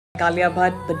Kalia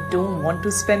Bhatt but don't want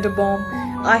to spend a bomb,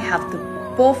 I have the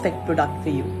perfect product for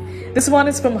you. This one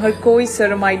is from Harkoi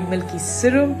Ceramide Milky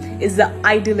Serum. Is the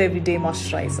ideal everyday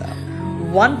moisturizer.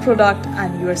 One product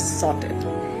and you are sorted.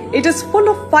 It is full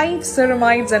of 5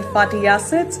 ceramides and fatty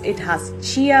acids. It has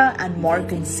chia and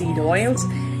Moroccan seed oils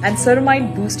and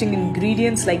ceramide boosting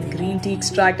ingredients like green tea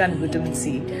extract and vitamin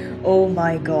C. Oh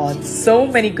my god, so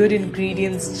many good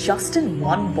ingredients just in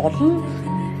one bottle.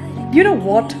 You know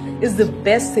what is the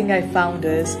best thing I found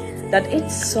is that it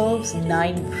solves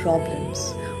 9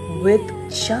 problems with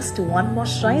just one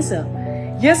moisturizer.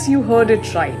 Yes, you heard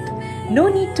it right. No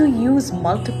need to use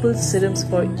multiple serums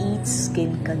for each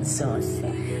skin concern.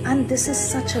 And this is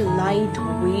such a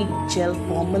lightweight gel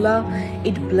formula,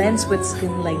 it blends with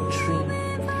skin like dream.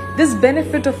 This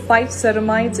benefit of 5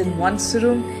 ceramides in one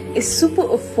serum is super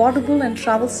affordable and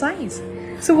travel size.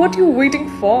 So what are you waiting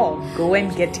for? Go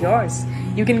and get yours.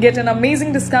 You can get an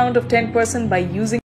amazing discount of 10% by using